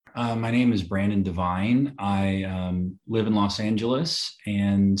My name is Brandon Devine. I live in Los Angeles,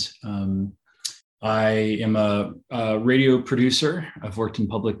 and I am a radio producer. I've worked in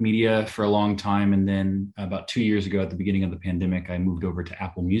public media for a long time, and then about 2 years ago, at the beginning of the pandemic, I moved over to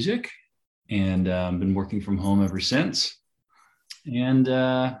Apple Music, and been working from home ever since. And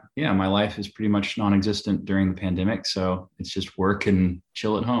yeah, my life is pretty much non-existent during the pandemic, so it's just work and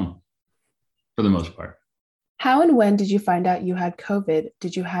chill at home for the most part. How and when did you find out you had COVID?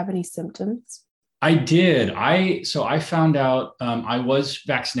 Did you have any symptoms? I did. I found out I was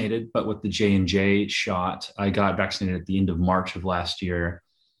vaccinated, but with the J&J shot, I got vaccinated at the end of March of last year,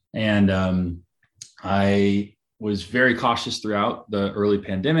 and I was very cautious throughout the early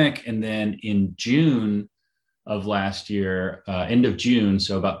pandemic. And then in June of last year, end of June,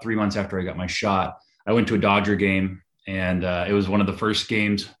 so about 3 months after I got my shot, I went to a Dodger game, and it was one of the first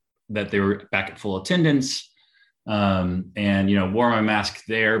games that they were back at full attendance, and wore my mask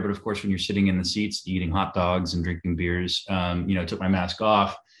there. But of course, when you're sitting in the seats eating hot dogs and drinking beers, took my mask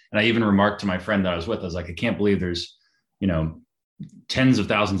off. And I even remarked to my friend that I was with, I was like, I can't believe there's you know tens of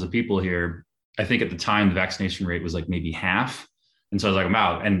thousands of people here. I think at the time the vaccination rate was like maybe half. And so I was like,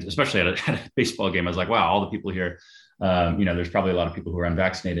 wow. And especially at a baseball game, I was like, wow, all the people here, there's probably a lot of people who are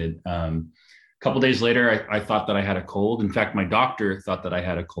unvaccinated. A couple days later, I thought that I had a cold. In fact, my doctor thought that I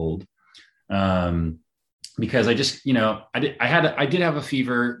had a cold. Um, because I just, I did have a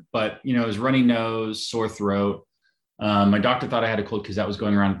fever, but, it was runny nose, sore throat. My doctor thought I had a cold because that was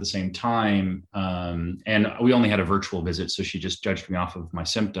going around at the same time. And we only had a virtual visit, so she just judged me off of my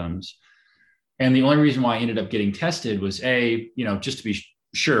symptoms. And the only reason why I ended up getting tested was just to be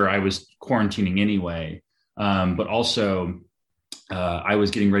sure I was quarantining anyway. But also I was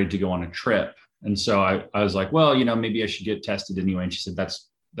getting ready to go on a trip. And so I was like, well, maybe I should get tested anyway. And she said,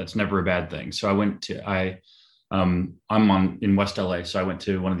 that's never a bad thing. So I'm in West LA. So I went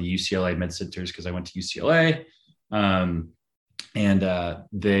to one of the UCLA med centers because I went to UCLA.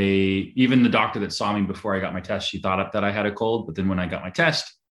 Even the doctor that saw me before I got my test, she thought that I had a cold, but then when I got my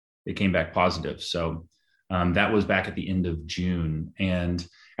test, it came back positive. So that was back at the end of June. And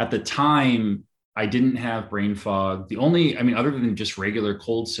at the time, I didn't have brain fog. Other than just regular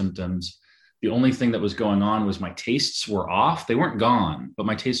cold symptoms, the only thing that was going on was my tastes were off. They weren't gone, but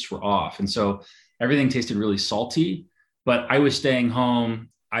my tastes were off. And so everything tasted really salty, but I was staying home.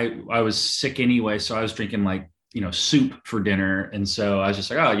 I was sick anyway. So I was drinking soup for dinner. And so I was just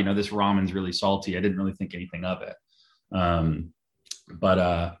like, oh, this ramen's really salty. I didn't really think anything of it.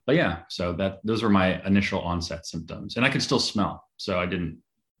 But yeah, so those were my initial onset symptoms, and I could still smell. So I didn't,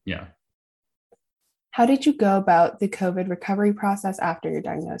 yeah. How did you go about the COVID recovery process after your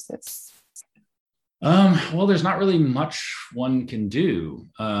diagnosis? Well, there's not really much one can do.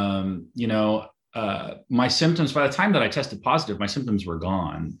 My symptoms, by the time that I tested positive, my symptoms were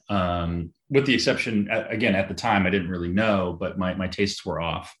gone. With the exception, again, at the time, I didn't really know, but my tastes were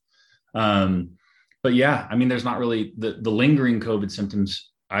off. But yeah, there's not really the lingering COVID symptoms.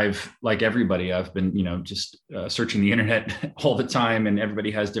 Like everybody, I've been, just searching the internet all the time, and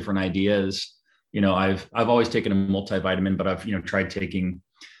everybody has different ideas. I've always taken a multivitamin, but I've, tried taking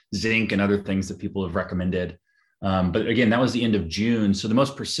zinc and other things that people have recommended. But again, that was the end of June. So the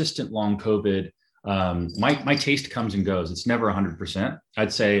most persistent long COVID, my taste comes and goes. It's never 100%.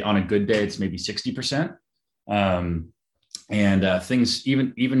 I'd say on a good day, it's maybe 60%. Things,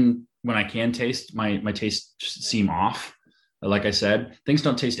 even when I can taste, my tastes seem off. Like I said, things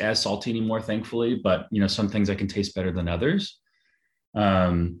don't taste as salty anymore, thankfully, but some things I can taste better than others.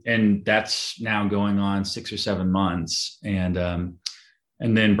 And that's now going on 6 or 7 months.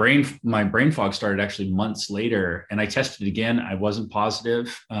 And then my brain fog started actually months later, and I tested again. I wasn't positive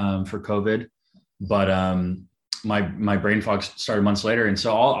for COVID, but my brain fog started months later. And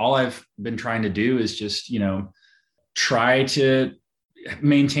so all I've been trying to do is just, try to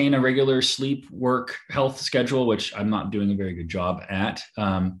maintain a regular sleep, work, health schedule, which I'm not doing a very good job at.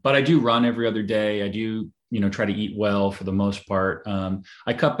 But I do run every other day. I do, try to eat well for the most part.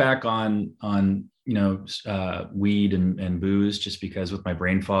 I cut back on weed and booze just because with my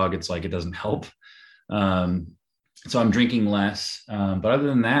brain fog, it's like it doesn't help. So I'm drinking less. But other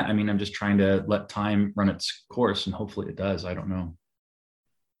than that, I'm just trying to let time run its course, and hopefully it does. I don't know.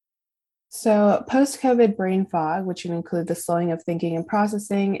 So, post-COVID brain fog, which would include the slowing of thinking and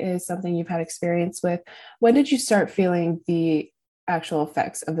processing, is something you've had experience with. When did you start feeling the actual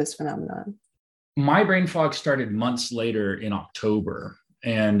effects of this phenomenon? My brain fog started months later in October.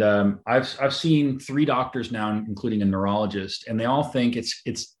 And I've seen 3 doctors now, including a neurologist, and they all think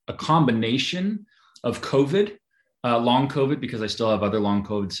it's a combination of COVID, long COVID, because I still have other long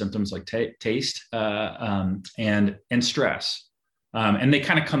COVID symptoms like taste, and stress. and they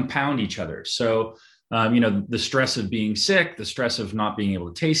kind of compound each other. So, the stress of being sick, the stress of not being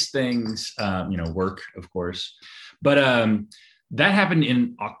able to taste things, work, of course. But that happened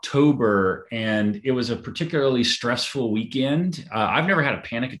in October, and it was a particularly stressful weekend. I've never had a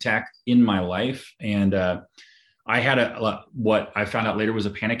panic attack in my life, and I had what I found out later was a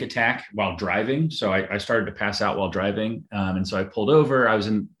panic attack while driving. So I started to pass out while driving, and so I pulled over. I was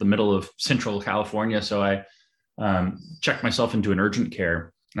in the middle of Central California, so I checked myself into an urgent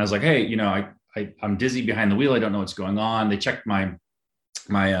care, and I was like, "Hey, I'm dizzy behind the wheel. I don't know what's going on." They checked my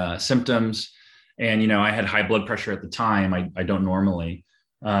symptoms. And, I had high blood pressure at the time. I don't normally,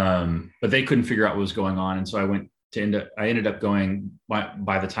 but they couldn't figure out what was going on. And so I ended up going,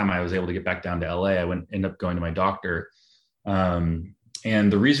 by the time I was able to get back down to LA, ended up going to my doctor. And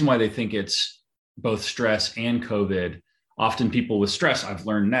the reason why they think it's both stress and COVID, often people with stress, I've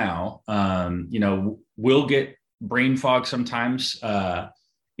learned now, will get brain fog sometimes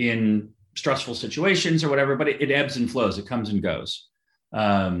in stressful situations or whatever, but it ebbs and flows. It comes and goes.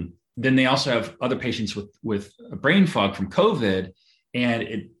 Then they also have other patients with brain fog from COVID,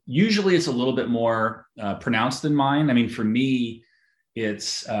 and usually it's a little bit more pronounced than mine. I mean, for me,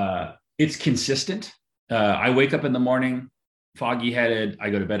 it's consistent. I wake up in the morning foggy headed. I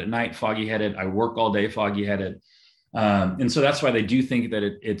go to bed at night foggy headed. I work all day foggy headed, and so that's why they do think that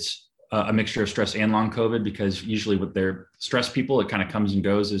it's a mixture of stress and long COVID, because usually with their stress people, it kind of comes and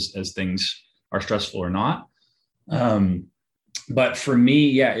goes as things are stressful or not. But for me,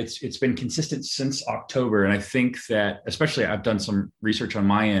 yeah, it's been consistent since October. And I think that, especially, I've done some research on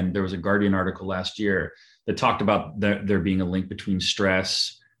my end. There was a Guardian article last year that talked about there being a link between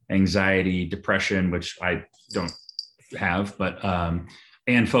stress, anxiety, depression, which I don't have, but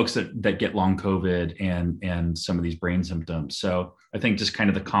and folks that get long COVID and some of these brain symptoms. So I think just kind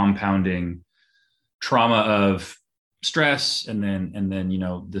of the compounding trauma of stress and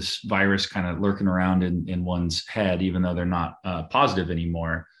then this virus kind of lurking around in one's head, even though they're not positive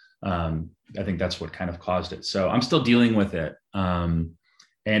anymore. I think that's what kind of caused it. So I'm still dealing with it, and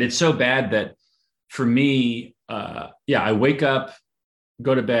it's so bad that for me, I wake up,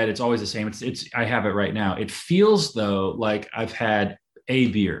 go to bed, it's always the same. It's I have it right now. It feels though like I've had a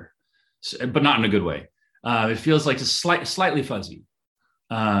beer, but not in a good way. It feels like it's slightly fuzzy.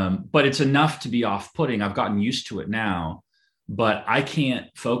 But it's enough to be off-putting. I've gotten used to it now, but I can't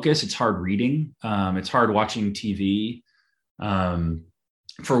focus. It's hard reading. It's hard watching TV.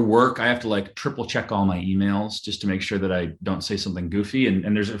 For work, I have to like triple check all my emails just to make sure that I don't say something goofy.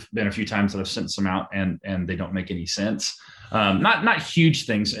 And there's been a few times that I've sent some out and they don't make any sense. Not huge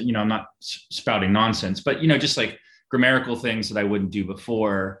things, I'm not spouting nonsense, but, just like grammatical things that I wouldn't do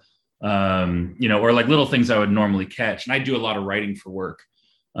before, or like little things I would normally catch. And I do a lot of writing for work.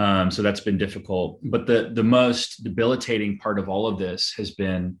 So that's been difficult. But the most debilitating part of all of this has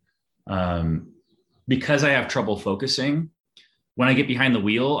been because I have trouble focusing. When I get behind the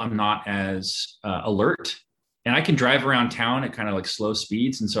wheel, I'm not as alert, and I can drive around town at kind of like slow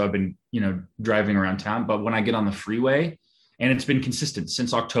speeds. And so I've been, driving around town. But when I get on the freeway, and it's been consistent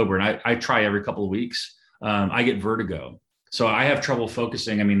since October, and I try every couple of weeks, I get vertigo. So I have trouble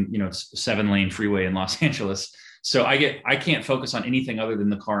focusing. I mean, it's a 7-lane freeway in Los Angeles. So I can't focus on anything other than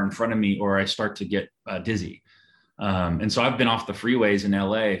the car in front of me, or I start to get dizzy. And so I've been off the freeways in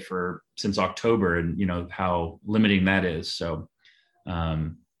LA since October, and how limiting that is. So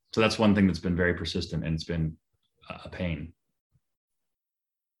that's one thing that's been very persistent, and it's been a pain.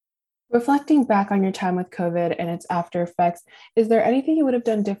 Reflecting back on your time with COVID and its after effects, is there anything you would have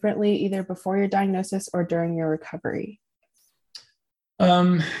done differently either before your diagnosis or during your recovery?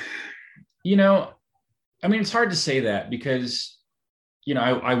 I mean, it's hard to say that because,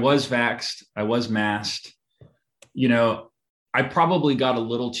 I was vaxxed, I was masked, I probably got a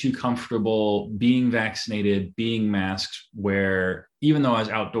little too comfortable being vaccinated, being masked, where even though I was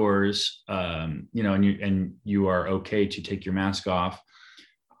outdoors, and you are okay to take your mask off,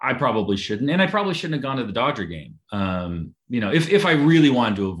 I probably shouldn't. And I probably shouldn't have gone to the Dodger game, if I really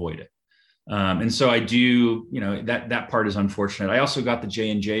wanted to avoid it. And so I do, that part is unfortunate. I also got the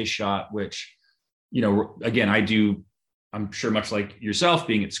J&J shot, which, again, I'm sure much like yourself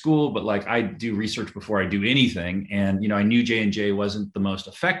being at school, but like I do research before I do anything. And, I knew J&J wasn't the most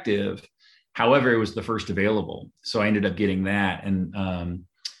effective. However, it was the first available. So I ended up getting that. And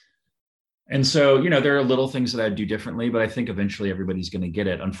so, there are little things that I'd do differently, but I think eventually everybody's going to get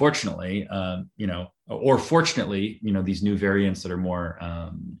it. Unfortunately, or fortunately, these new variants that are more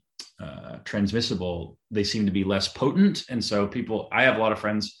transmissible, they seem to be less potent. And so I have a lot of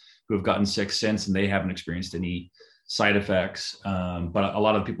friends who have gotten sick since, and they haven't experienced any side effects. But a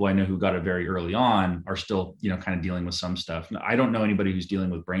lot of the people I know who got it very early on are still, kind of dealing with some stuff. Now, I don't know anybody who's dealing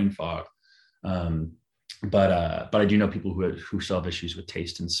with brain fog, but I do know people who still have issues with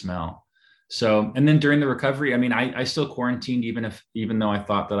taste and smell. So, and then during the recovery, I mean, I still quarantined even though I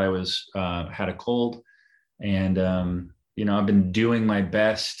thought that I was had a cold, and I've been doing my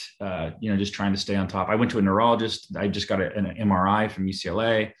best, just trying to stay on top. I went to a neurologist. I just got an MRI from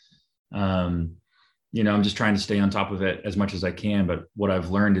UCLA. I'm just trying to stay on top of it as much as I can. But what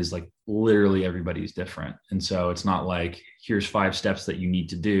I've learned is like literally everybody's different. And so it's not like here's 5 steps that you need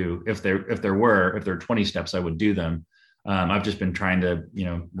to do. If there are 20 steps, I would do them. I've just been trying to,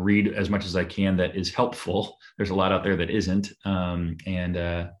 read as much as I can that is helpful. There's a lot out there that isn't. And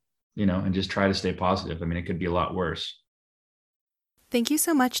just try to stay positive. I mean, it could be a lot worse. Thank you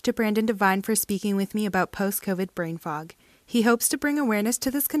so much to Brandon Devine for speaking with me about post-COVID brain fog. He hopes to bring awareness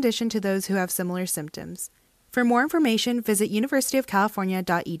to this condition to those who have similar symptoms. For more information, visit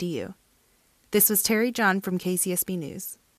universityofcalifornia.edu. This was Terry John from KCSB News.